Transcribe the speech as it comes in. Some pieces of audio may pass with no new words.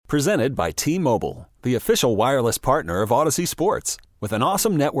Presented by T-Mobile, the official wireless partner of Odyssey Sports. With an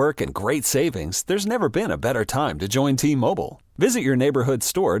awesome network and great savings, there's never been a better time to join T-Mobile. Visit your neighborhood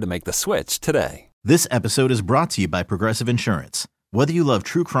store to make the switch today. This episode is brought to you by Progressive Insurance. Whether you love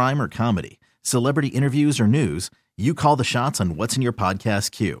true crime or comedy, celebrity interviews or news, you call the shots on what's in your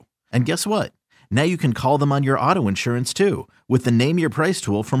podcast queue. And guess what? Now you can call them on your auto insurance too with the Name Your Price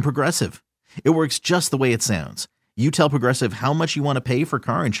tool from Progressive. It works just the way it sounds. You tell Progressive how much you want to pay for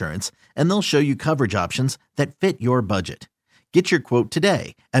car insurance, and they'll show you coverage options that fit your budget. Get your quote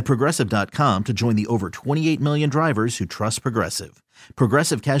today at Progressive.com to join the over 28 million drivers who trust Progressive.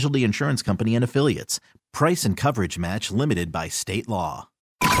 Progressive Casualty Insurance Company and Affiliates. Price and coverage match limited by state law.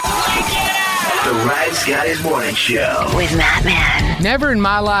 The Rise Guys Morning Show with Matt Man. Never in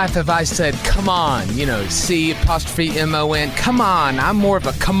my life have I said, come on, C''MON. Come on, I'm more of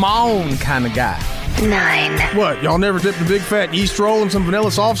a come on kind of guy. 9. What, y'all never dipped a big fat yeast roll in some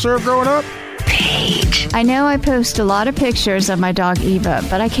vanilla soft syrup growing up? Paige. I know I post a lot of pictures of my dog Eva,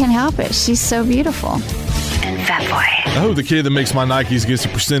 but I can't help it. She's so beautiful. And Fat Boy. I hope the kid that makes my Nikes gets a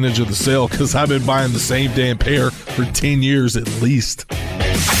percentage of the sale because I've been buying the same damn pair for 10 years at least.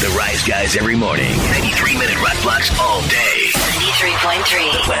 The Rise Guys every morning. 93-minute rock blocks all day.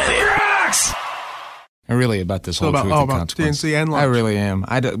 93.3. The Planet Rocks. I'm really about this whole truth and consequence. TNC and lunch. I really am.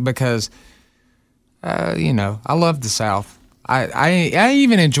 Because I love the South. I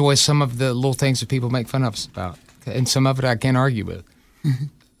even enjoy some of the little things that people make fun of us about. And some of it I can't argue with.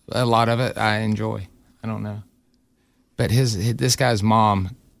 A lot of it I enjoy. I don't know. But this guy's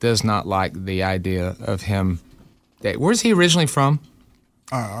mom does not like the idea of him. Where's he originally from?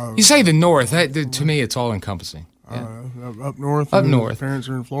 You say the North. To me, it's all encompassing. Yeah. Up north. Up north. His parents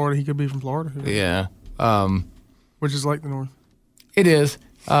are in Florida. He could be from Florida. Yeah. Which is like the North. It is.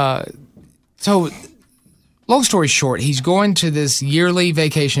 So, long story short, he's going to this yearly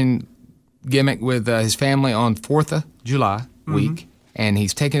vacation gimmick with his family on 4th of July week, and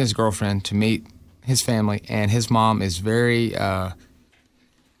he's taking his girlfriend to meet his family, and his mom is very,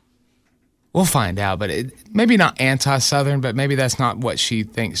 we'll find out, but maybe not anti-Southern, but maybe that's not what she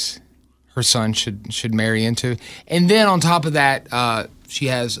thinks her son should marry into. And then on top of that, she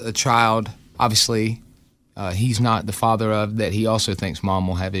has a child, obviously, he's not the father of, that he also thinks mom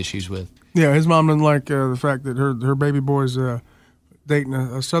will have issues with. Yeah, his mom doesn't like the fact that her baby boy's dating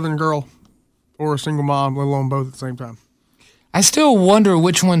a Southern girl or a single mom, let alone both at the same time. I still wonder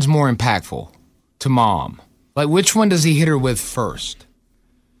which one's more impactful to mom. Like, which one does he hit her with first?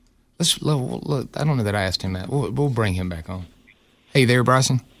 Look, I don't know that I asked him that. We'll bring him back on. Hey there,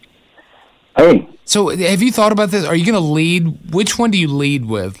 Bryson. Hey. So have you thought about this? Are you going to lead? Which one do you lead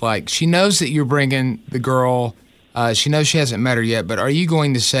with? Like, she knows that you're bringing the girl. She knows she hasn't met her yet, but are you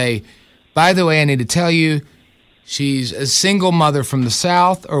going to say, by the way, I need to tell you, she's a single mother from the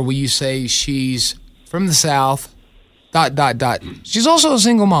South, or will you say she's from the South, ... She's also a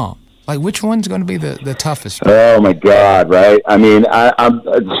single mom. Like, which one's going to be the toughest? Oh, my God, right? I mean, I'm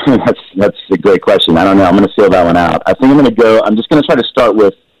that's a great question. I don't know. I'm going to seal that one out. I think I'm just going to try to start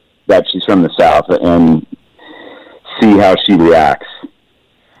with that she's from the South and see how she reacts.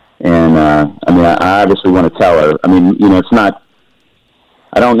 And, I obviously want to tell her. I mean, it's not,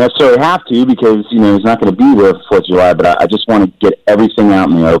 I don't necessarily have to because, he's not going to be there for 4th of July, but I just want to get everything out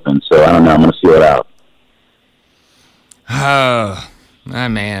in the open. So, I don't know. I'm going to seal it out. Oh,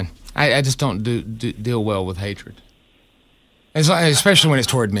 man. I just don't deal well with hatred. Especially when it's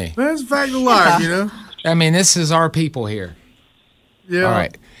toward me. That's a fact of life, I mean, this is our people here. Yeah. All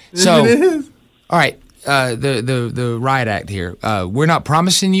right. So, it is. All right. The riot act here. We're not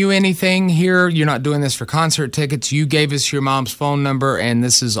promising you anything here. You're not doing this for concert tickets. You gave us your mom's phone number, and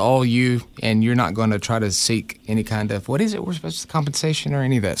this is all you, and you're not going to try to seek any kind of, what is it? We're supposed to compensation or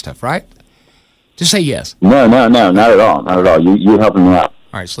any of that stuff, right? Just say yes. No, not at all. Not at all. You're helping me out.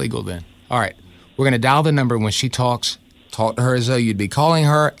 All right, it's legal then. All right. We're going to dial the number when she talks. Talk to her as though you'd be calling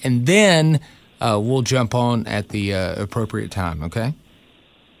her, and then we'll jump on at the appropriate time, okay?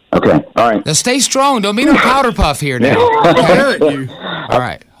 Okay, all right. Now stay strong. Don't be no powder puff here now. Okay? All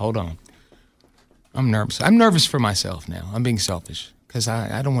right, hold on. I'm nervous. I'm nervous for myself now. I'm being selfish because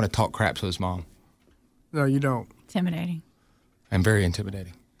I don't want to talk crap to his mom. No, you don't. Intimidating. I'm very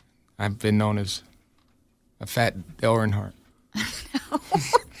intimidating. I've been known as a fat Dale Earnhardt.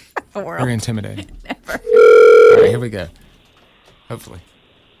 No. Very intimidating. Never. All right, here we go. Hopefully.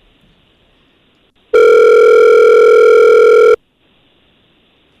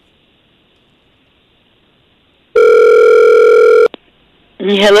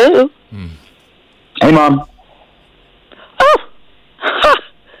 Hello? Hey, Mom. Oh! Ha!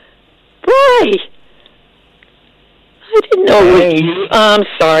 Boy! I didn't know Oh, I'm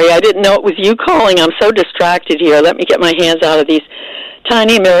sorry. I didn't know it was you calling. I'm so distracted here. Let me get my hands out of these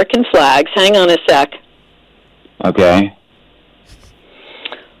tiny American flags. Hang on a sec. Okay.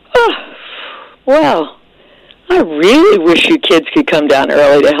 Oh, well, I really wish you kids could come down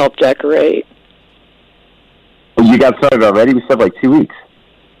early to help decorate. You got started already? We said like 2 weeks.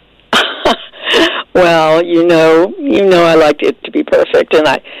 Well, you know I like it to be perfect, and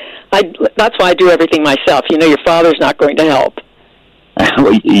I that's why I do everything myself. You know, your father's not going to help.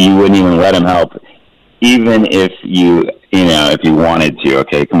 You wouldn't even let him help, even if if you wanted to.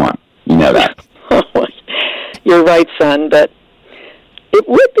 Okay, come on, you know that. You're right, son, but it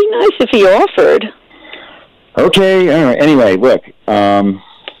would be nice if he offered. Okay, all right. Anyway, look,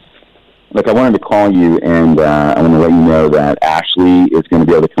 I wanted to call you, and I want to let you know that Ashley is going to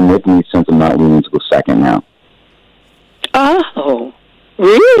be able to come with me since I'm not leaving until second now. Oh,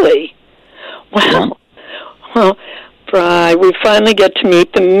 really? Well, Bri, we finally get to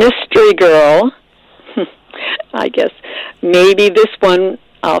meet the mystery girl. I guess maybe this one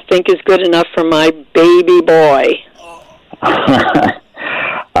I'll think is good enough for my baby boy.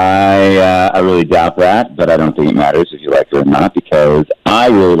 I really doubt that, but I don't think it matters if you like her or not, because I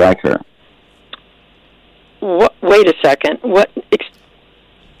really like her. What? Wait a second. What's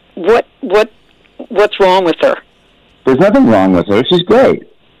wrong with her? There's nothing wrong with her. She's great.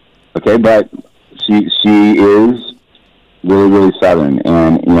 Okay, but she is really, really Southern,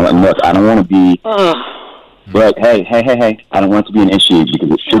 and and look, I don't want to be. But hey, I don't want it to be an issue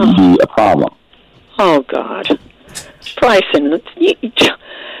because it shouldn't be a problem. Oh God, Bryson,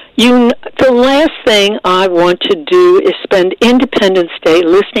 the last thing I want to do is spend Independence Day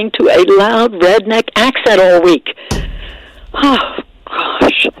listening to a loud redneck accent all week. Oh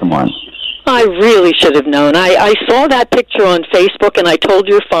gosh. Come on. I really should have known. I saw that picture on Facebook, and I told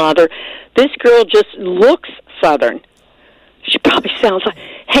your father, this girl just looks Southern. She probably sounds like,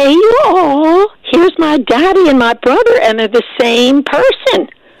 hey, y'all, here's my daddy and my brother, and they're the same person.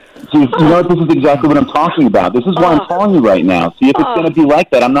 See, you know what? This is exactly what I'm talking about. This is why I'm calling you right now. See, if it's going to be like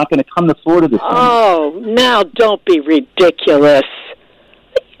that, I'm not going to come to Florida this time. Oh, now don't be ridiculous.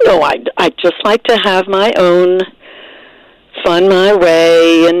 You know, I'd just like to have my own fun my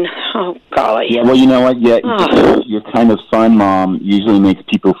way, and oh golly. Yeah, well, you know what? Yeah, your kind of fun mom usually makes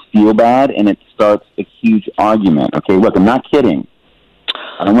people feel bad, and it starts a huge argument. Okay, look, I'm not kidding.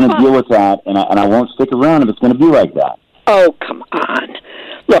 I don't want to deal with that, and I won't stick around if it's going to be like that. Oh, come on.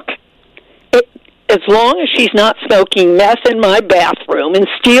 Look, as long as she's not smoking meth in my bathroom and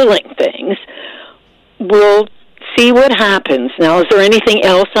stealing things, we'll see what happens. Now, is there anything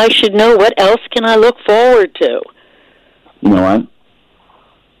else I should know? What else can I look forward to? You know what?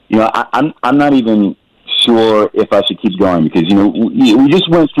 I'm not even sure if I should keep going because, we just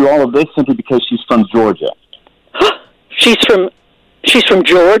went through all of this simply because she's from Georgia. She's from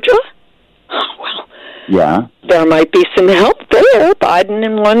Georgia? Oh, well. Yeah. There might be some help there. Biden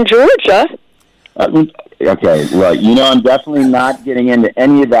and won Georgia. Okay, well, I'm definitely not getting into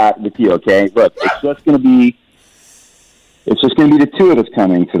any of that with you, okay? Look, it's just going to be the two of us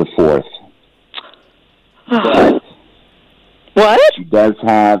coming to the fourth. But what? She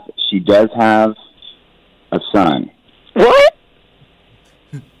does have a son. What?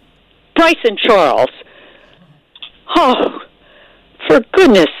 Bryson Charles. Oh, for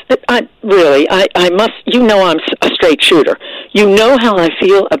goodness! I must. I'm a straight shooter. You know how I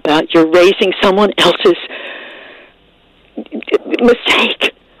feel about your raising someone else's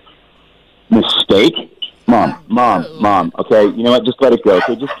mistake. Mistake? Mom. Okay, you know what? Just let it go.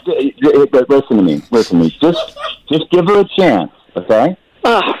 Okay, just listen to me. Just give her a chance. Okay?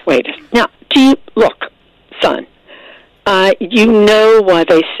 Oh, wait. Now, look, son? You know why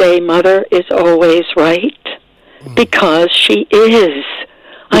they say mother is always right? Because she is.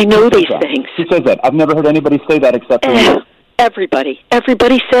 I know these things. Who says that? I've never heard anybody say that except for you. Everybody says that.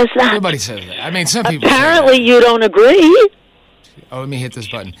 Everybody says that. I mean, some people apparently say that. You don't agree. Oh, let me hit this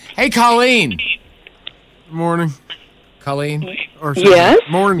button. Hey, Colleen. Morning. Colleen? Yes.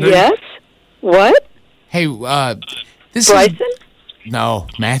 Morning. Yes. What? Hey, this Bryson? No,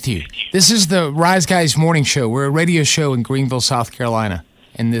 Matthew. This is the Rise Guys Morning Show. We're a radio show in Greenville, South Carolina.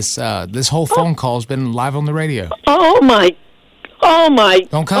 And this whole phone call has been live on the radio. Oh my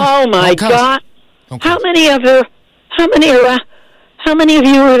Don't cuss. Oh my Don't cuss. God. Don't How cuss. many of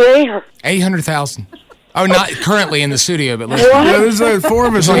you are there? 800,000. Oh, not currently in the studio, but listen. Yeah, there's 4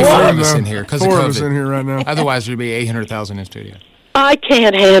 of us There's only in 4 here. of us in here because of Four COVID. of us in here right now. Otherwise, there'd be 800,000 in studio. I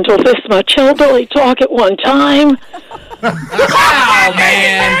can't handle this much hillbilly talk at one time. Oh,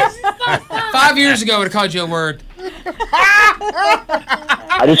 man. 5 years ago, I would have called you a word.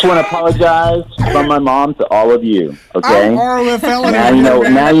 I just want to apologize from my mom to all of you. Okay. Now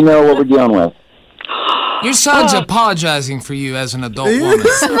you know what we're dealing with. Your son's apologizing for you as an adult woman.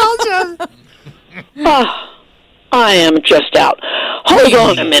 I am just out. Hold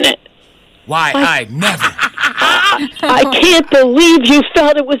on a minute. Why? I never. I can't believe you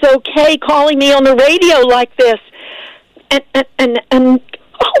felt it was okay calling me on the radio like this. And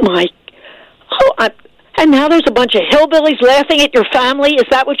and now there's a bunch of hillbillies laughing at your family. Is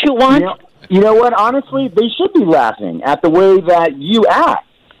that what you want? You know what? Honestly, they should be laughing at the way that you act.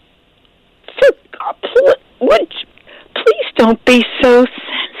 Please don't be so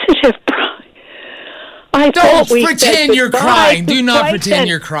sensitive, Brian. Don't pretend you're crying. Do not pretend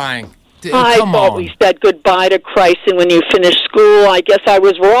you're crying. I thought we said goodbye to Chryson when you finished school. I guess I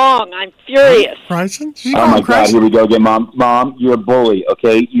was wrong. I'm furious. Chryson? Oh, my God. Here we go again, Mom. Mom, you're a bully,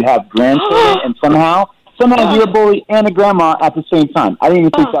 okay? You have grandchildren, and somehow you're a bully and a grandma at the same time. I didn't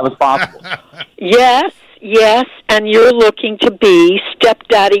even think that was possible. Yes, and you're looking to be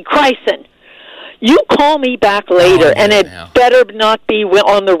stepdaddy Chryson. You call me back later, and it better not be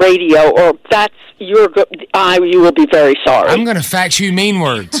on the radio, or you will be very sorry. I'm going to fax you mean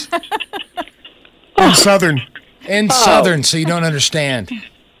words. In Southern. So you don't understand.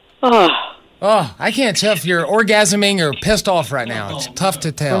 I can't tell if you're orgasming or pissed off right now. It's tough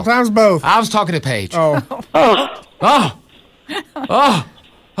to tell. Sometimes both. I was talking to Paige. Oh,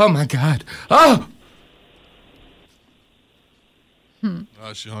 my God. Oh,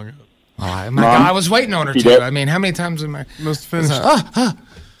 she hung up. Oh, my God, I was waiting on her too. I mean, how many times am I? Must have finished.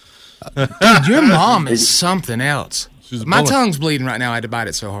 Dude, your mom is something else. My tongue's bleeding right now. I had to bite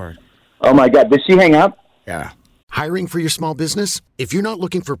it so hard. Oh, my God. Did she hang up? Yeah. Hiring for your small business? If you're not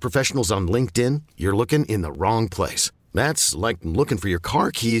looking for professionals on LinkedIn, you're looking in the wrong place. That's like looking for your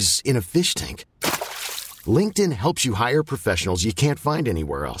car keys in a fish tank. LinkedIn helps you hire professionals you can't find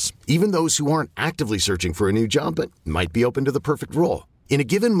anywhere else, even those who aren't actively searching for a new job but might be open to the perfect role. In a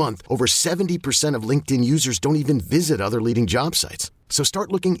given month, over 70% of LinkedIn users don't even visit other leading job sites. So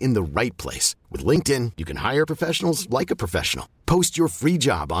start looking in the right place. With LinkedIn, you can hire professionals like a professional. Post your free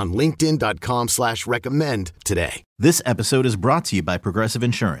job on linkedin.com/recommend today. This episode is brought to you by Progressive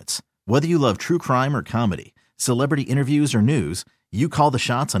Insurance. Whether you love true crime or comedy, celebrity interviews or news, you call the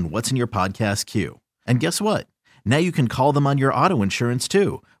shots on what's in your podcast queue. And guess what? Now you can call them on your auto insurance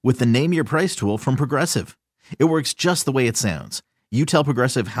too with the Name Your Price tool from Progressive. It works just the way it sounds. You tell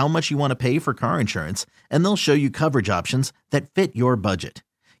Progressive how much you want to pay for car insurance, and they'll show you coverage options that fit your budget.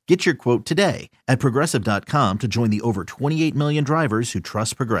 Get your quote today at Progressive.com to join the over 28 million drivers who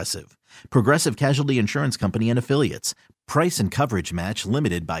trust Progressive. Progressive Casualty Insurance Company and Affiliates. Price and coverage match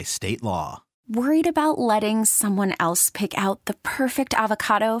limited by state law. Worried about letting someone else pick out the perfect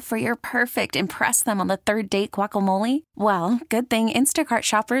avocado for your perfect impress them on the third date guacamole? Well, good thing Instacart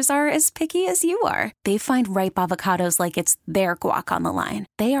shoppers are as picky as you are. They find ripe avocados like it's their guac on the line.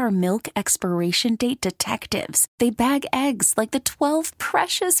 They are milk expiration date detectives. They bag eggs like the 12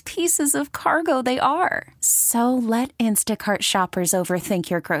 precious pieces of cargo they are. So let Instacart shoppers overthink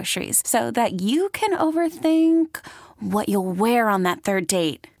your groceries so that you can overthink what you'll wear on that third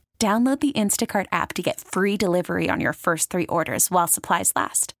date. Download the Instacart app to get free delivery on your first 3 orders while supplies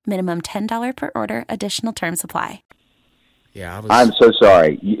last. Minimum $10 per order. Additional terms apply. Yeah, I'm so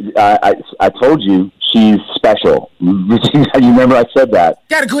sorry. I told you she's special. You remember I said that.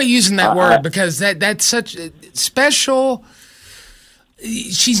 Gotta quit using that word because that's such special.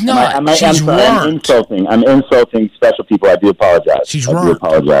 She's not. She's I'm insulting special people. I do apologize. She's I do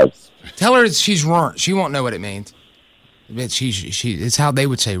apologize. Tell her she's ruined. She won't know what it means. But it's how they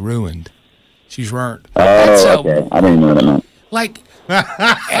would say ruined. She's ruined. Oh, okay. I didn't know what it meant. Like,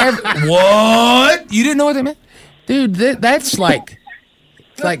 what? You didn't know what it meant? Dude, that's like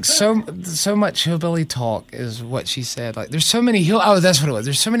so much hillbilly talk is what she said. Like, there's so many that's what it was.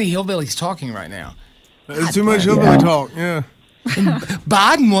 There's so many hillbillies talking right now. There's too much hillbilly talk, yeah.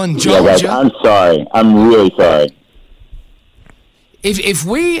 Biden won Georgia. Yeah, I'm sorry. I'm really sorry. If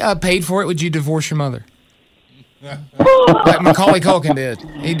we paid for it, would you divorce your mother? Like Macaulay Culkin did.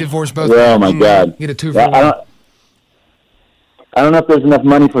 He divorced both of them. Oh, my God. Get a 2-for-1. I don't know if there's enough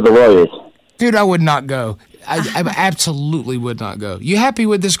money for the lawyers. Dude, I would not go. I absolutely would not go. You happy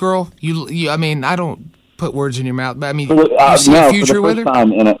with this girl? I mean, I don't put words in your mouth, but I mean, you see a future with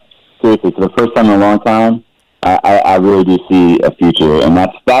her? Seriously, for the first time in a long time, I really do see a future, and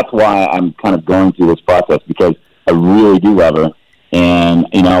that's why I'm kind of going through this process, because I really do love her, and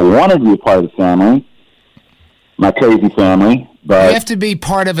I wanted to be a part of the family. My crazy family, but you have to be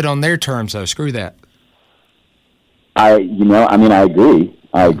part of it on their terms, though. Screw that. I agree,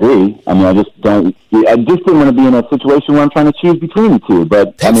 I agree. I mean, I just didn't want to be in a situation where I'm trying to choose between the two.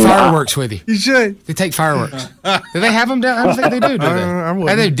 But take fireworks with you. You should. They take fireworks. Do they have them down? I don't think they do. Do they? I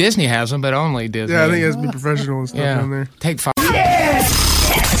know Disney has them, but only Disney. Yeah, I think it has to be professional and stuff down there. Take fire.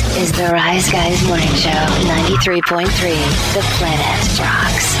 This is the Rise Guys Morning Show, 93.3, The Planet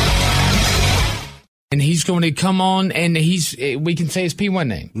Rocks. And he's going to come on, and we can say his P1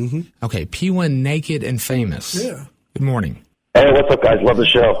 name. Mm-hmm. Okay, P1 Naked and Famous. Yeah. Good morning. Hey, what's up, guys? Love the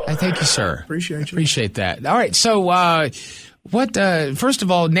show. Thank you, sir. Appreciate that. All right, so first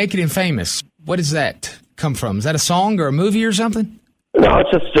of all, Naked and Famous, what does that come from? Is that a song or a movie or something? No,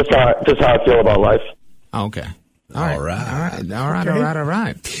 it's just how I feel about life. Oh, okay. All right.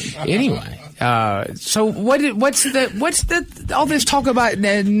 Anyway, so what's all this talk about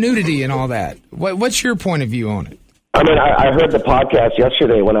nudity and all that? What's your point of view on it? I mean, I heard the podcast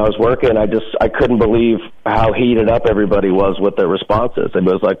yesterday when I was working. I couldn't believe how heated up everybody was with their responses. It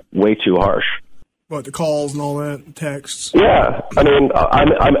was like way too harsh. What, the calls and all that, the texts? Yeah, I mean,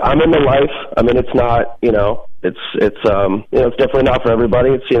 I'm in the life. I mean, it's not, it's it's definitely not for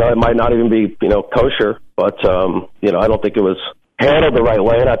everybody. It's, it might not even be, kosher, but I don't think it was handled the right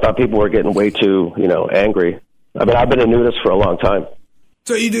way, and I thought people were getting way too, angry. I mean, I've been a nudist for a long time.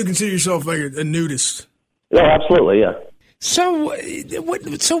 So you do consider yourself like a nudist? Yeah, absolutely, yeah. So what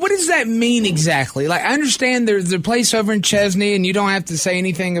does that mean exactly? Like, I understand there's a place over in Chesney, and you don't have to say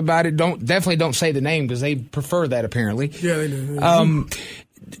anything about it. Definitely don't say the name because they prefer that apparently. Yeah, they do.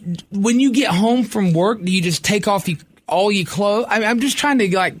 When you get home from work, do you just take off all your clothes? I'm just trying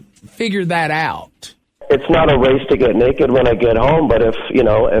to figure that out. It's not a race to get naked when I get home, but if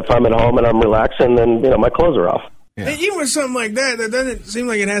I'm at home and I'm relaxing, then my clothes are off. Yeah. And even with something like that doesn't seem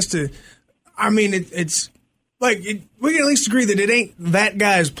like it has to. I mean, it's. We can at least agree that it ain't that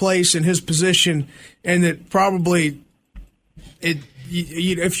guy's place in his position, and that probably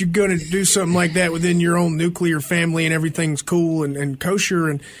if you're going to do something like that within your own nuclear family and everything's cool and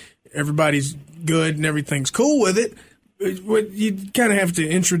kosher and everybody's good and everything's cool with it, you kind of have to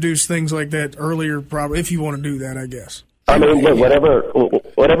introduce things like that earlier, probably, if you want to do that, I guess. I mean, look,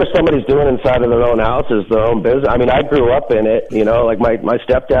 whatever somebody's doing inside of their own house is their own business. I mean, I grew up in it, like my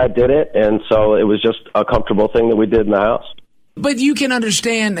stepdad did it, and so it was just a comfortable thing that we did in the house. But you can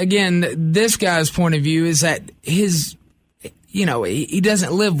understand, again, this guy's point of view is that he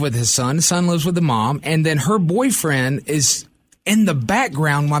doesn't live with his son. His son lives with the mom, and then her boyfriend is in the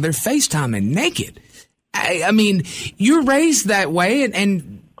background while they're FaceTiming naked. I mean, you're raised that way,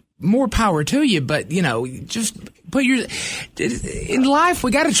 and more power to you, but, just put in life,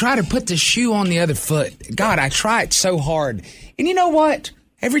 we got to try to put the shoe on the other foot. God, I try it so hard. And you know what?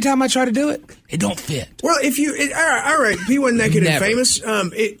 Every time I try to do it, it don't fit. Well, all right, P1 Naked and Famous,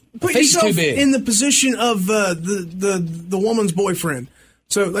 put yourself in the position of the woman's boyfriend.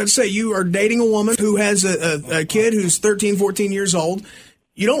 So let's say you are dating a woman who has a kid who's 13, 14 years old.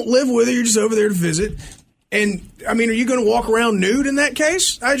 You don't live with her, you're just over there to visit. And, I mean, are you going to walk around nude in that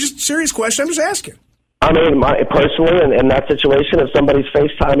case? Serious question. I'm just asking. I mean, personally, in that situation, if somebody's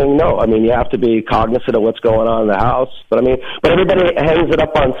FaceTiming, no. I mean, you have to be cognizant of what's going on in the house. But everybody hangs it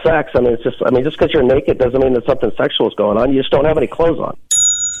up on sex. I mean, just because you're naked doesn't mean that something sexual is going on. You just don't have any clothes on.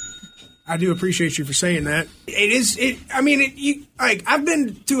 I do appreciate you for saying that. I've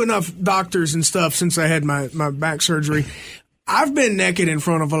been to enough doctors and stuff since I had my back surgery. I've been naked in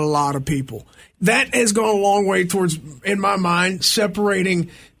front of a lot of people. That has gone a long way towards, in my mind,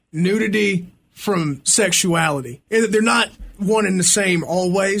 separating nudity from sexuality. And that they're not one and the same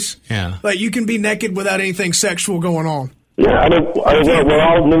always. Yeah. Like, you can be naked without anything sexual going on. Yeah, I mean we're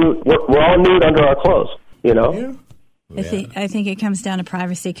all nude. We're all nude under our clothes, Yeah. I think it comes down to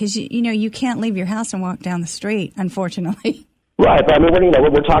privacy because you can't leave your house and walk down the street, unfortunately. Right, but I mean,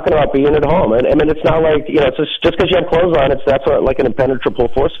 we're talking about being at home, and I mean, it's not like it's just because you have clothes on, that's like an impenetrable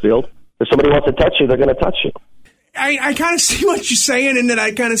force field. If somebody wants to touch you, they're going to touch you. I kind of see what you're saying, and that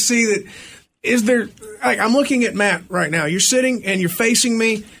I kind of see that. Is there? I'm looking at Matt right now. You're sitting and you're facing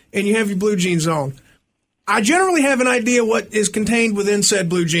me, and you have your blue jeans on. I generally have an idea what is contained within said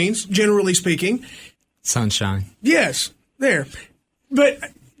blue jeans, generally speaking. Sunshine. Yes, there. But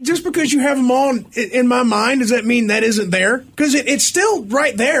just because you have them on, in my mind, does that mean that isn't there? Because it's still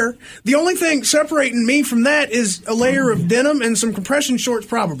right there. The only thing separating me from that is a layer of denim and some compression shorts,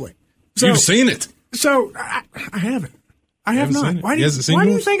 probably. So, you've seen it. So I haven't. I have not. Why do you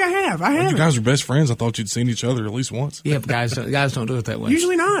think I have? I haven't. You guys are best friends. I thought you'd seen each other at least once. Yeah, but guys don't do it that way.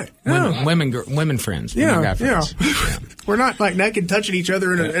 Usually not. No. Women friends. Yeah, friends. Yeah. We're not like naked touching each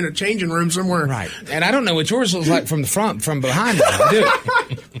other in a changing room somewhere. Right. And I don't know what yours looks like from the front, from behind. Do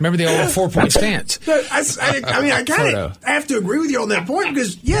it. Remember the old 4-point stance? I kind of have to agree with you on that point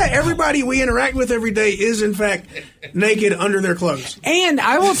because, everybody we interact with every day is, in fact, naked under their clothes. And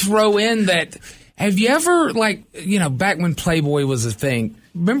I will throw in that, have you ever, back when Playboy was a thing,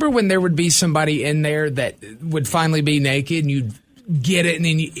 remember when there would be somebody in there that would finally be naked and you'd get it and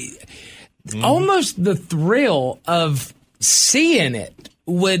then almost the thrill of seeing it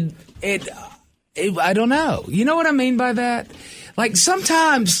would, I don't know. You know what I mean by that? Like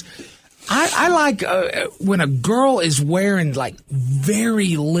sometimes I like when a girl is wearing like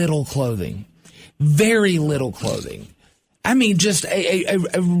very little clothing. I mean, just a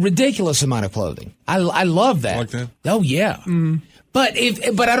ridiculous amount of clothing. I love that. Like that? Oh yeah. But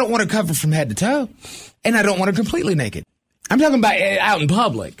I don't want to cover from head to toe, and I don't want to completely naked. I'm talking about out in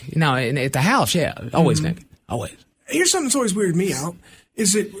public, at the house. Yeah, always naked, always. Here's something that's always weirded me out.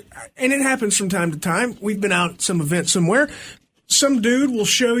 And it happens from time to time. We've been out at some event somewhere. Some dude will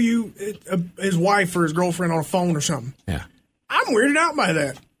show you his wife or his girlfriend on a phone or something. Yeah. I'm weirded out by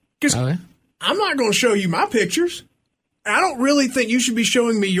that. Because I'm not going to show you my pictures. I don't really think you should be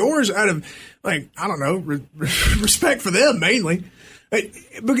showing me yours out of, respect for them mainly.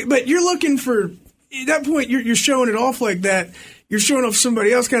 But you're looking for, at that point, you're showing it off like that. You're showing off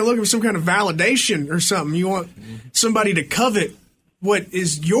somebody else, kind of looking for some kind of validation or something. You want somebody to covet what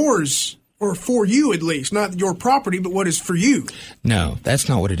is yours, or for you at least, not your property, but what is for you. No, that's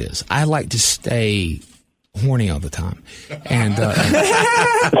not what it is. I like to stay horny all the time, and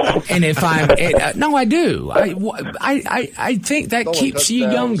and if I'm no, I do. I think that keeps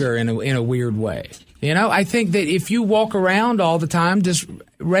you younger in a weird way. I think that if you walk around all the time just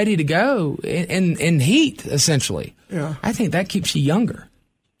ready to go in heat, essentially, I think that keeps you younger.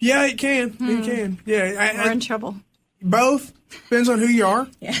 Yeah, it can. It can. Yeah, we're in trouble. Both. Depends on who you are.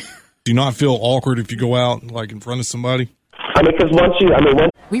 Yeah. Do you not feel awkward if you go out, in front of somebody?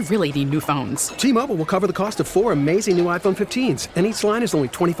 We really need new phones. T-Mobile will cover the cost of 4 amazing new iPhone 15s, and each line is only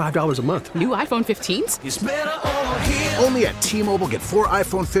 $25 a month. New iPhone 15s? It's better over here. Only at T-Mobile, get 4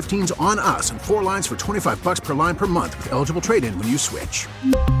 iPhone 15s on us and 4 lines for $25 per line per month with eligible trade-in when you switch.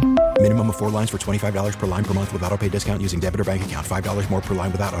 Minimum of 4 lines for $25 per line per month with autopay discount using debit or bank account. $5 more per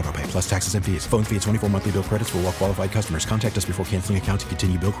line without autopay, plus taxes and fees. Phone fee at 24 monthly bill credits for well-qualified customers. Contact us before canceling account to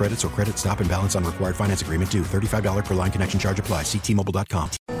continue bill credits or credit stop and balance on required finance agreement due. $35 per line connection charge applies. See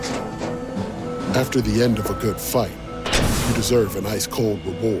T-Mobile.com. After the end of a good fight, you deserve an ice-cold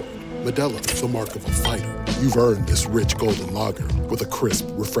reward. Modelo is the mark of a fighter. You've earned this rich golden lager with a crisp,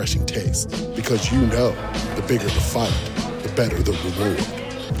 refreshing taste. Because you know, the bigger the fight, the better the reward.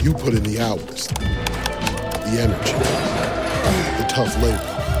 You put in the hours, the energy, the tough labor.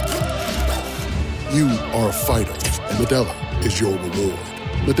 You are a fighter, and Modelo is your reward.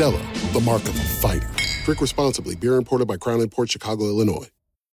 Modelo, the mark of a fighter. Drink responsibly. Beer imported by Crown Imports, Chicago, Illinois.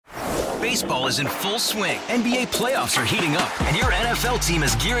 Baseball is in full swing. NBA playoffs are heating up, and your NFL team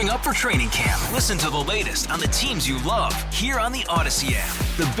is gearing up for training camp. Listen to the latest on the teams you love here on the Odyssey app.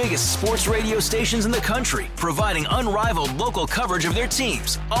 The biggest sports radio stations in the country, providing unrivaled local coverage of their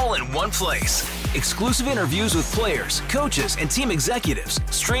teams, all in one place. Exclusive interviews with players, coaches, and team executives,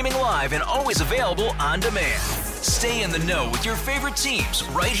 streaming live and always available on demand. Stay in the know with your favorite teams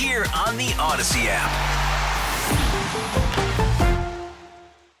right here on the Odyssey app.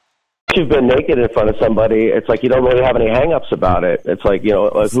 You've been naked in front of somebody, it's like you don't really have any hang-ups about it. It's like,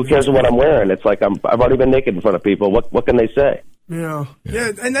 who cares what I'm wearing? It's like I've already been naked in front of people. What can they say? Yeah,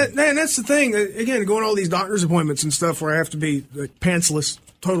 and that's the thing. Again, going to all these doctor's appointments and stuff where I have to be pantsless,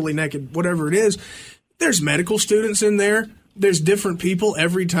 totally naked, whatever it is. There's medical students in there. There's different people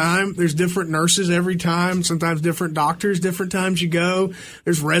every time. There's different nurses every time. Sometimes different doctors, different times you go.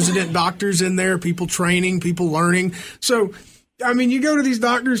 There's resident doctors in there, people training, people learning. So, I mean, you go to these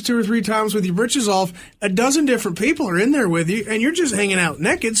doctors 2 or 3 times with your britches off, a dozen different people are in there with you, and you're just hanging out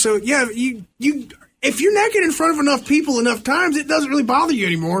naked. So, yeah, you if you're naked in front of enough people enough times, it doesn't really bother you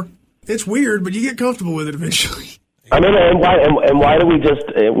anymore. It's weird, but you get comfortable with it eventually. I mean, and why do we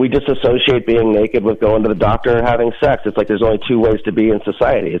just associate being naked with going to the doctor and having sex? It's like there's only 2 ways to be in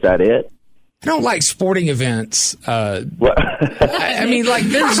society. Is that it? I don't like sporting events. I mean,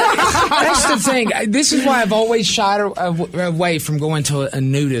 that's the thing. This is why I've always shied away from going to a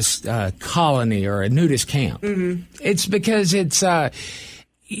nudist colony or a nudist camp. Mm-hmm. It's because it's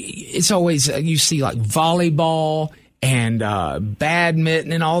always, you see like volleyball and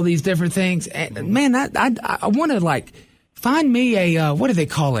badminton and all these different things. And man, I want to find me a what do they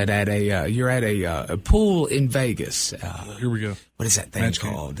call it at you're at a pool in Vegas. Here we go. What is that thing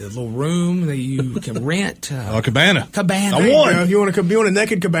called? The little room that you can rent. Cabana. Cabana. I won. You want a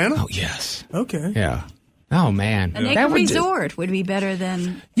naked cabana? Oh yes. Okay. Yeah. Oh, man. A naked resort would be better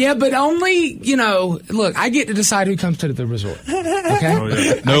than... Yeah, but only, look, I get to decide who comes to the resort. Okay? Oh,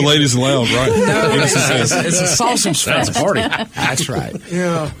 yeah. No ladies allowed, right? No, it's a sausage fest party. That's right.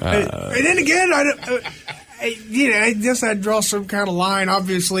 Yeah. And then again, I guess I'd draw some kind of line,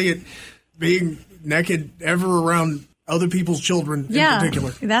 obviously, at being naked ever around other people's children in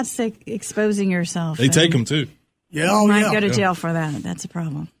particular. That's exposing yourself. They take them, too. Yeah, you might go to jail for that. That's a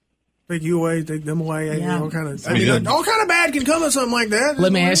problem. Take you away, take them away. Yeah. All kind of bad can come of something like that.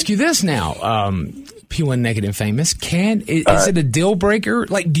 Let me ask you this now. P1 Naked and Famous. Is it a deal breaker?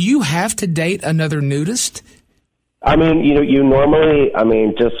 Like, do you have to date another nudist? I mean, you normally,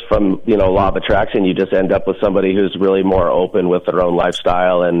 just from, law of attraction, you just end up with somebody who's really more open with their own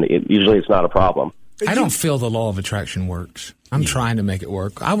lifestyle, and usually it's not a problem. I don't feel the law of attraction works. I'm trying to make it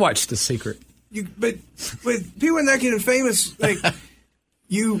work. I watched The Secret. But with P1 Naked and Famous, like...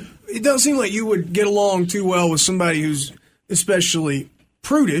 it doesn't seem like you would get along too well with somebody who's especially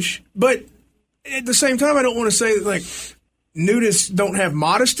prudish. But at the same time, I don't want to say that, like, nudists don't have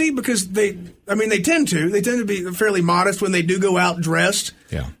modesty, because they tend to be fairly modest when they do go out dressed.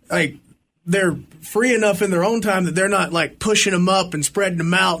 Yeah. Like, they're free enough in their own time that they're not, like, pushing them up and spreading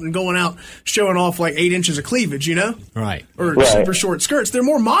them out and going out showing off, like, 8 inches of cleavage, Right. Or super short skirts. They're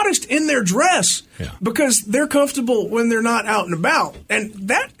more modest in their dress because they're comfortable when they're not out and about. And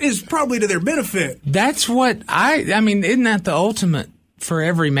that is probably to their benefit. That's what isn't that the ultimate for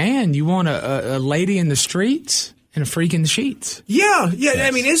every man? You want a lady in the streets and a freak in the sheets. Yeah.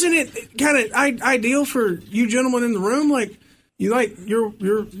 Yes. Isn't it kind of ideal for you gentlemen in the room? Like, you like your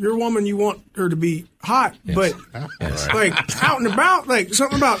woman, you want her to be hot, but like out and about, like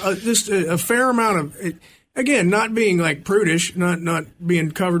something about just a fair amount of, again, not being like prudish, not being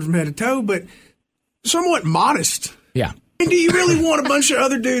covered from head to toe, but somewhat modest. Yeah. And do you really want a bunch of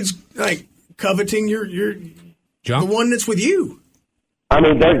other dudes like coveting your the one that's with you? They're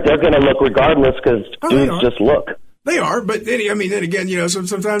going to look regardless, because dudes just look. They are, but then again,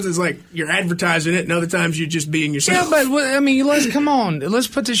 sometimes it's like you're advertising it, and other times you're just being yourself. Yeah, but come on. Let's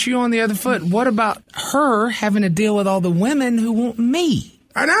put the shoe on the other foot. What about her having to deal with all the women who want me?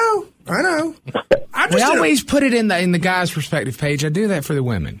 I know. We always put it in the guy's perspective page. I do that for the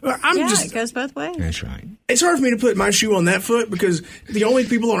women. It goes both ways. That's right. It's hard for me to put my shoe on that foot, because the only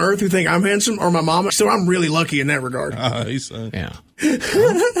people on earth who think I'm handsome are my mama. So I'm really lucky in that regard. Yeah.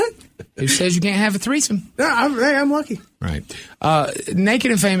 Who says you can't have a threesome? No, I'm lucky. Right.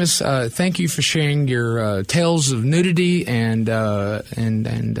 Naked and Famous, thank you for sharing your tales of nudity and I'm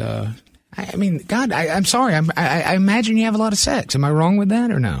sorry. I imagine you have a lot of sex. Am I wrong with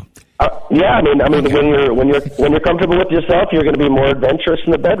that or no? Yeah, when you're comfortable with yourself, you're going to be more adventurous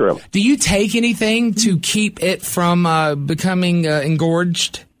in the bedroom. Do you take anything to keep it from becoming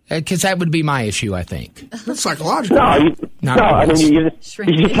engorged? Because that would be my issue, I think. That's psychological. You just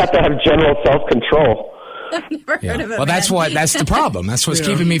have to have general self-control. I've never heard of it. Well, that's the problem. That's what's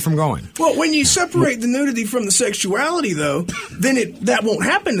keeping me from going. Well, when you separate the nudity from the sexuality, though, then that won't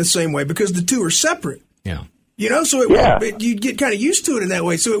happen the same way, because the two are separate. Yeah. So you'd get kind of used to it in that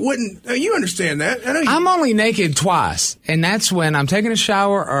way. So it wouldn't. You understand that? I'm only naked twice, and that's when I'm taking a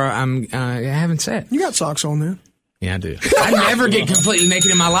shower or I'm having sex. You got socks on there. Yeah, I do. I never get completely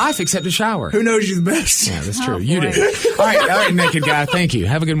naked in my life except a shower. Who knows you the best? Yeah, that's true. You do. All right, naked guy. Thank you.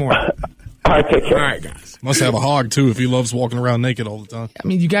 Have a good morning. All right, take care. All right, guys. Must have a hog too if he loves walking around naked all the time.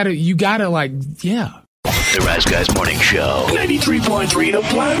 You gotta like, yeah. The Rise Guys Morning Show. 93.3 The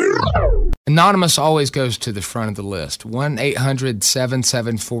Planet. Anonymous always goes to the front of the list.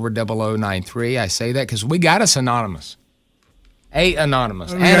 1-800-774-0093. I say that because we got us anonymous.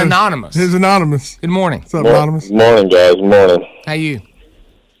 Anonymous. And Anonymous. Here's Anonymous. Good morning. What's up, Anonymous? Good morning, guys. Good morning. How you?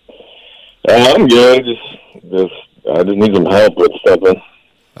 I'm good. I just need some help with something.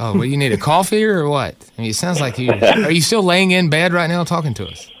 Oh, well, you need a coffee or what? It sounds like you... Are you still laying in bed right now talking to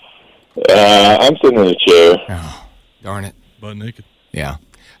us? I'm sitting in a chair. Oh, darn it. Butt naked. Yeah.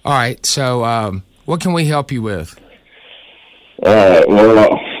 All right, so what can we help you with? All right,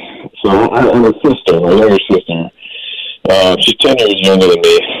 well, so I'm a sister, my younger sister. She's 10 years younger than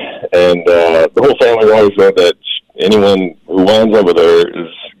me, and the whole family always said that anyone who winds up with her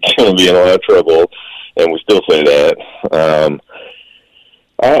is going to be in a lot of trouble, and we still say that.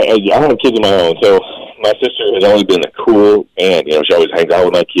 I have kids of my own, so my sister has always been a cool aunt. She always hangs out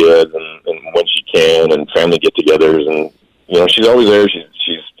with my kids and when she can, and family get-togethers, and she's always there. She's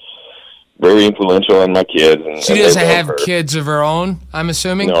very influential on my kids. And she doesn't have kids of her own, I'm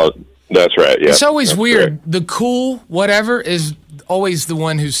assuming? No, that's right, yeah. It's always weird. Correct. The cool whatever is always the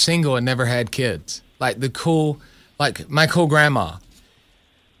one who's single and never had kids. Like the cool, like my cool grandma.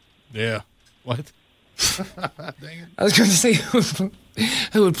 Yeah. What? I was going to say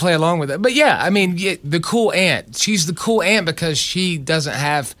who would play along with it. But yeah, I mean, the cool aunt. She's the cool aunt because she doesn't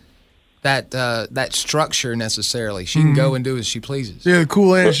have that structure necessarily. She can go and do as she pleases. Yeah, the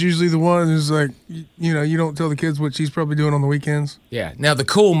cool aunt's usually the one who's like, you don't tell the kids what she's probably doing on the weekends. Yeah. Now the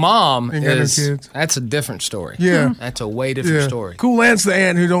cool mom that's a different story. Yeah. That's a way different story. Cool aunt's the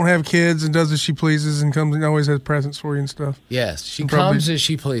aunt who don't have kids and does as she pleases and comes and always has presents for you and stuff. Yes, she comes as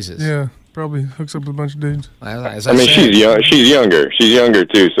she pleases. Yeah. Probably hooks up with a bunch of dudes. She's young. She's younger. She's younger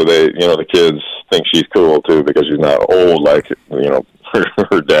too, so the kids think she's cool too because she's not old like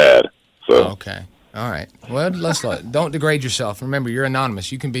her dad. So okay, all right. Well, don't degrade yourself. Remember, you're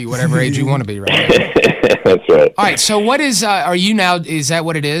anonymous. You can be whatever age you want to be, right? That's right. All right. So, what is? Are you now? Is that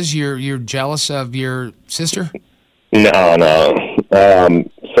what it is? You're jealous of your sister? No.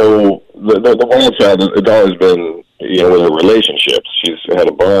 So the one child, it's always been with her relationships. She's had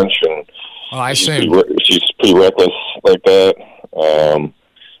a bunch, and I assume she's pretty reckless like that.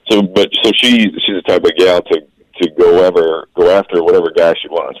 So she's the type of gal to go after whatever guy she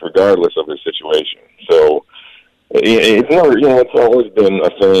wants, regardless of the situation. So it's never, it's always been a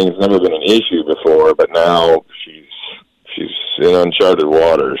thing. It's never been an issue before, but now she's in uncharted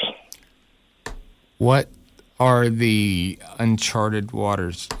waters. What are the uncharted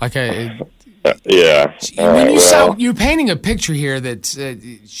waters? Like you're painting a picture here that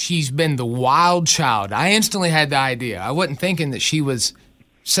she's been the wild child. I instantly had the idea. I wasn't thinking that she was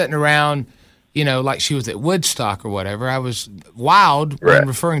sitting around, like she was at Woodstock or whatever. I was wild when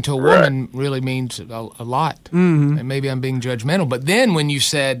referring to a woman really means a lot. Mm-hmm. And maybe I'm being judgmental. But then when you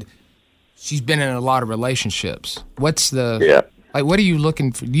said she's been in a lot of relationships, what's the what are you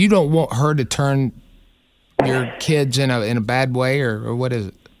looking for? You don't want her to turn your kids in a bad way, or what is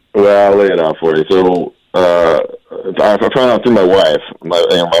it? Well, I'll lay it out for you. So I found out through my wife. My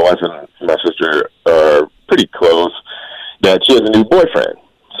wife and my sister are pretty close that she has a new boyfriend.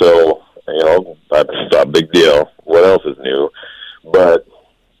 So, that's a big deal. What else is new? But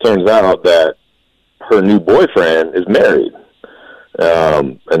turns out that her new boyfriend is married.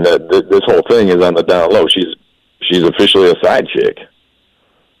 And that this whole thing is on the down low. She's officially a side chick.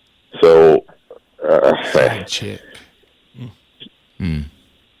 So, side chick. So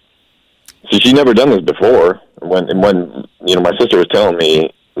she's never done this before. When my sister was telling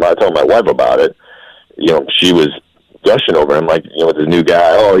me, I told my wife about it, she was gushing over him, like, with this new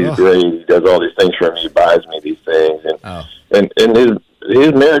guy. Oh, he's great. He does all these things for me. He buys me these things. And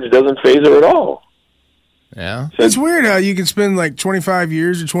his marriage doesn't faze her at all. Yeah. It's weird how you can spend like 25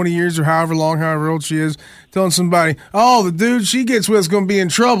 years or 20 years or however old she is telling somebody, oh, the dude she gets with is going to be in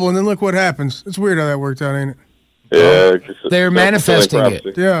trouble, and then look what happens. It's weird how that worked out, ain't it? Yeah. They're manifesting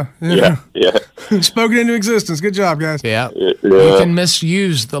it. Yeah. Spoken into existence. Good job, guys. Yeah. You can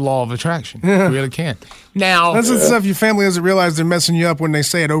misuse the law of attraction. Yeah. You really can. Now, that's the stuff your family doesn't realize they're messing you up when they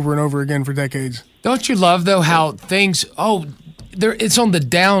say it over and over again for decades. Don't you love, though, how things, it's on the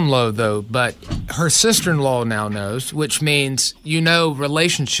down low, though, but her sister-in-law now knows, which means,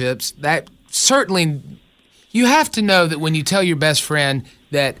 relationships, that certainly, you have to know that when you tell your best friend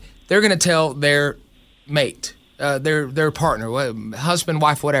that they're going to tell their mate, their partner, husband,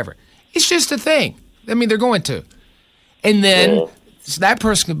 wife, whatever. It's just a thing. I mean, they're going to. And then that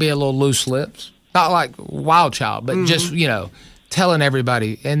person could be a little loose lips. Not like wild child, but just, telling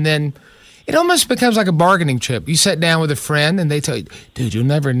everybody. And then it almost becomes like a bargaining chip. You sit down with a friend and they tell you, dude, you'll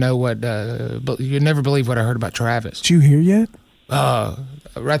never know you'll never believe what I heard about Travis. Did you hear yet?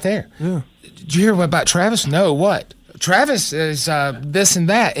 Right there. Yeah. Did you hear about Travis? No, what? Travis is this and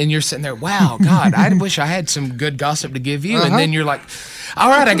that, and you're sitting there, wow, God, I wish I had some good gossip to give you. And then you're like, all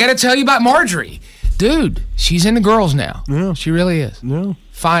right, I got to tell you about Marjorie. Dude, she's into girls now. Yeah. She really is. Yeah.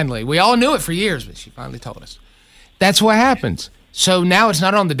 Finally. We all knew it for years, but she finally told us. That's what happens. So now it's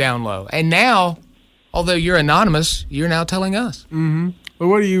not on the down low. And now, although you're anonymous, you're now telling us. Mm-hmm. Well,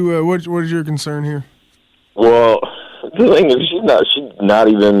 what do you? What is your concern here? Well, the thing is, she's not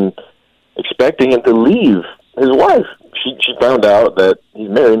even expecting him to leave his wife. She found out that he's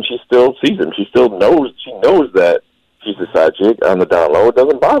married, and she still sees him. She still knows. She knows that she's a side chick on the down low. It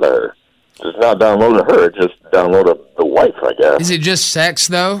doesn't bother her. It's not down low to her. It's just down low to the wife, I guess. Is it just sex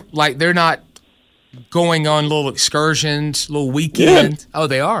though? Like they're not going on little excursions, little weekends? Yeah. Oh,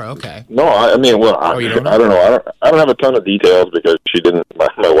 they are. Okay. No, I mean, well, I don't know. I don't have a ton of details because she didn't. My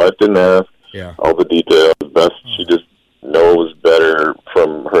wife didn't ask all the details. She just knows better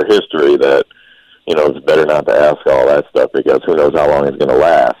from her history that it's better not to ask all that stuff because who knows how long it's going to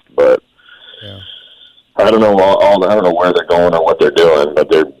last. But I don't know I don't know where they're going or what they're doing, but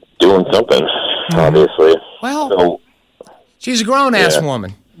they're doing something, obviously. Well, she's a grown-ass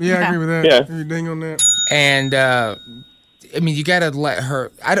woman. Yeah, I agree with that. Yeah. You're dang on that. And I mean, you got to let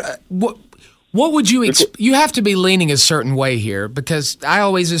her. What would you? You have to be leaning a certain way here, because I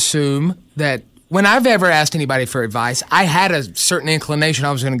always assume that when I've ever asked anybody for advice, I had a certain inclination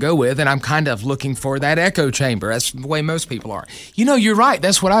I was going to go with, and I'm kind of looking for that echo chamber. That's the way most people are. You're right.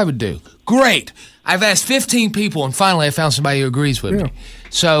 That's what I would do. Great. I've asked 15 people, and finally I found somebody who agrees with me.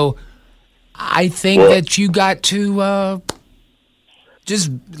 So I think that you got to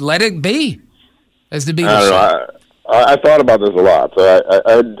just let it be, as the Beatles say. I thought about this a lot. So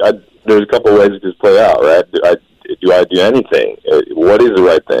there's a couple of ways it could play out, right? Do I do anything? What is the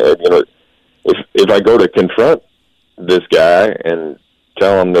right thing? If I go to confront this guy and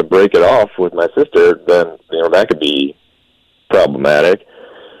tell him to break it off with my sister, then that could be problematic.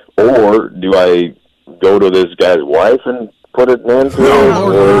 Or do I go to this guy's wife and put it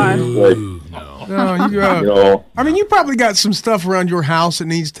into I mean, you probably got some stuff around your house that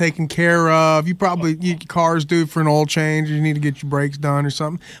needs taken care of. Your car's due for an oil change, or you need to get your brakes done or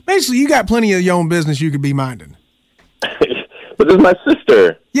something. Basically, you got plenty of your own business you could be minding. But this is my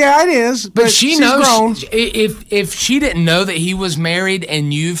sister. Yeah, it is. But she knows. Grown. If she didn't know that he was married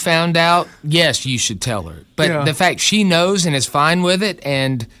and you found out, yes, you should tell her. But the fact she knows and is fine with it,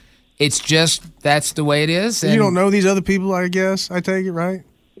 and it's just that's the way it is. And you don't know these other people, I guess. I take it, right?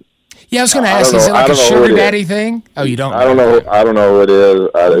 Yeah, I was going to ask, is it like a sugar daddy thing? Oh, you don't? I don't know. I don't know who it is.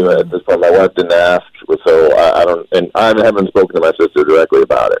 At this point, my wife didn't ask, so I don't. And I haven't spoken to my sister directly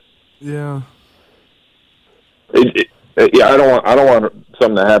about it. Yeah. I don't want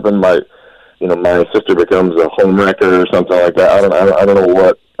something to happen. My sister becomes a home wrecker or something like that. I don't know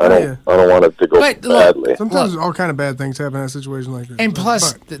what. I don't want it to go badly. Sometimes all kind of bad things happen in a situation like that. And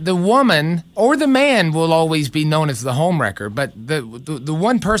plus, the woman or the man will always be known as the home wrecker. But the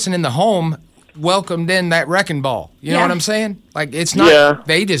one person in the home welcomed in that wrecking ball. You know what I'm saying? Like, it's not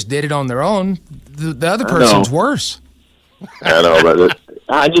they just did it on their own. The other person's worse. I know, but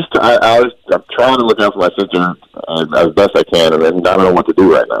I'm trying to look out for my sister as best I can, and I don't know what to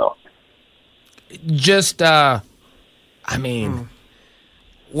do right now. Just,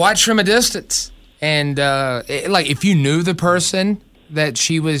 watch from a distance. And, if you knew the person that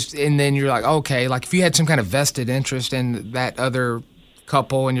she was, and then you're like, okay, like if you had some kind of vested interest in that other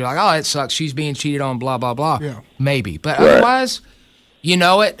couple, and you're like, oh, it sucks, she's being cheated on, blah, blah, blah. Yeah. Maybe. But otherwise, you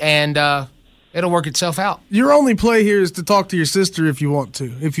know it, and it'll work itself out. Your only play here is to talk to your sister if you want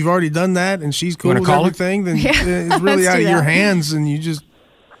to. If you've already done that and she's cool with everything, then it's really out of your hands, and you just,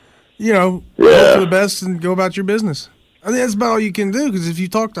 hope for the best and go about your business. I think that's about all you can do, because if you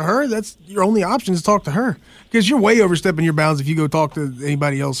talk to her, that's your only option is to talk to her. Because you're way overstepping your bounds if you go talk to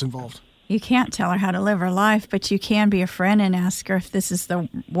anybody else involved. You can't tell her how to live her life, but you can be a friend and ask her if this is the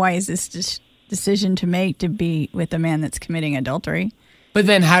wisest decision to make, to be with a man that's committing adultery. But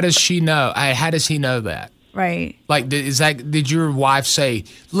then how does she know? How does he know that? Right. Like, did your wife say,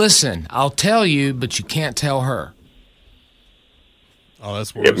 listen, I'll tell you, but you can't tell her? Oh,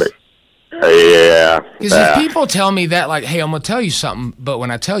 that's worse. Yeah. Because if people tell me that, like, hey, I'm going to tell you something, but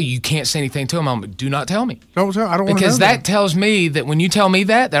when I tell you, you can't say anything to them, I'm like, do not tell me. Don't tell. I don't want to know. Because that tells me that when you tell me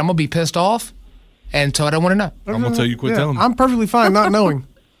that I'm going to be pissed off, and so I don't want to know. I'm going to tell you quit telling me. I'm perfectly fine not knowing.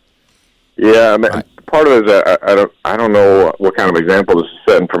 Yeah, part of it is I don't know what kind of example this is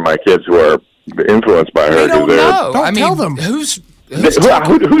setting for my kids who are influenced by her. They don't know. Don't tell them. Who's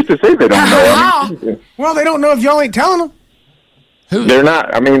to say they don't know? Well, they don't know if y'all ain't telling them. They're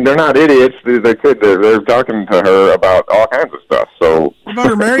not. They're not idiots. They're talking to her about all kinds of stuff. So about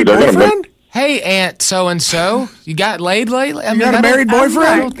her married boyfriend? Hey, Aunt so-and-so, you got laid lately? You got a married boyfriend?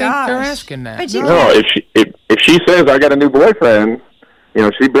 I don't think they're asking that. No, if she says I got a new boyfriend,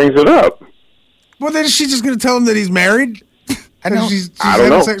 she brings it up. Well, then is she just going to tell him that he's married? I don't having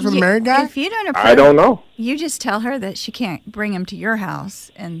know. Sex with a married guy? If you don't approve, I don't know. You just tell her that she can't bring him to your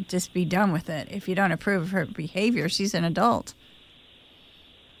house and just be done with it. If you don't approve of her behavior, she's an adult.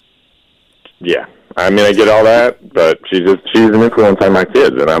 Yeah, I get all that, but she's an influence on my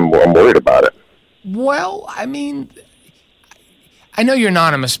kids, and I'm worried about it. Well, I know you're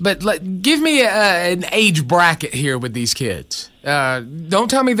anonymous, but give me an age bracket here with these kids. Don't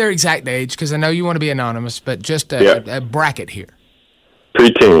tell me their exact age, because I know you want to be anonymous, but just a bracket here.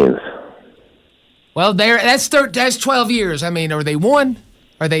 Preteens. Well, that's 12 years. Are they 1?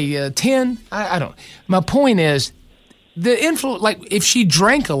 Are they 10? I don't. My point is, the influence, like if she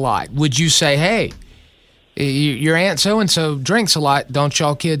drank a lot, would you say, hey, your Aunt so-and-so drinks a lot, don't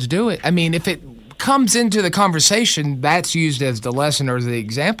y'all kids do it? If it comes into the conversation, that's used as the lesson or the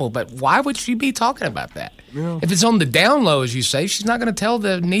example, but why would she be talking about that? Yeah. If it's on the down low, as you say, she's not going to tell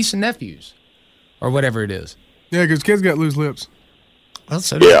the niece and nephews or whatever it is. Yeah, because kids got loose lips. Well,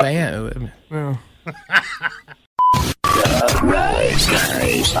 so does my aunt. Yeah. Rise,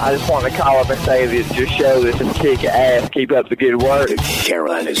 guys. I just want to call up and say that your show is a kick ass. Keep up the good work.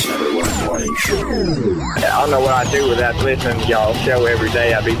 Carolina's #1 morning show. I don't know what I'd do without listening to y'all's show every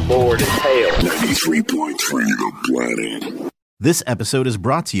day. I'd be bored as hell. 93.3 The Planet. This episode is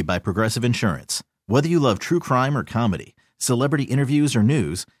brought to you by Progressive Insurance. Whether you love true crime or comedy, celebrity interviews or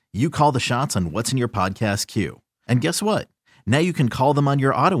news, you call the shots on what's in your podcast queue. And guess what? Now you can call them on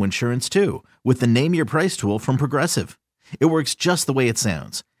your auto insurance too with the Name Your Price tool from Progressive. It works just the way it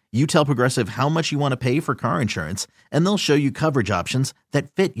sounds. You tell Progressive how much you want to pay for car insurance, and they'll show you coverage options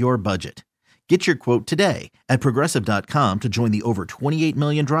that fit your budget. Get your quote today at Progressive.com to join the over 28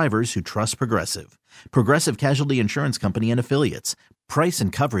 million drivers who trust Progressive. Progressive Casualty Insurance Company and Affiliates. Price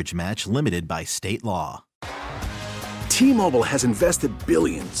and coverage match limited by state law. T-Mobile has invested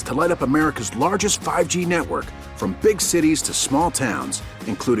billions to light up America's largest 5G network, from big cities to small towns,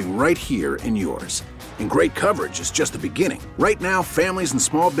 including right here in yours. And great coverage is just the beginning. Right now, families and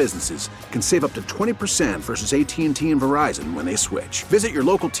small businesses can save up to 20% versus AT&T and Verizon when they switch. Visit your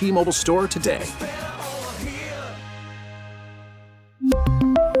local T-Mobile store today.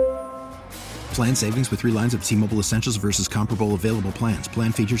 Plan savings with 3 lines of T-Mobile Essentials versus comparable available plans.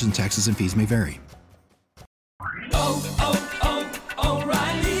 Plan features and taxes and fees may vary.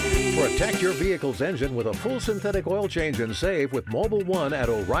 Protect your vehicle's engine with a full synthetic oil change and save with Mobil 1 at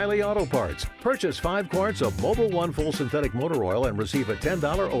O'Reilly Auto Parts. Purchase 5 quarts of Mobil 1 full synthetic motor oil and receive a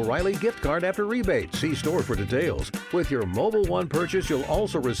 $10 O'Reilly gift card after rebate. See store for details. With your Mobil 1 purchase, you'll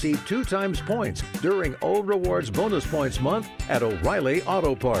also receive 2 times points during O Rewards Bonus Points Month at O'Reilly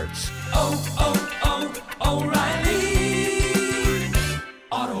Auto Parts. O'Reilly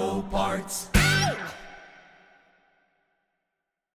Auto Parts.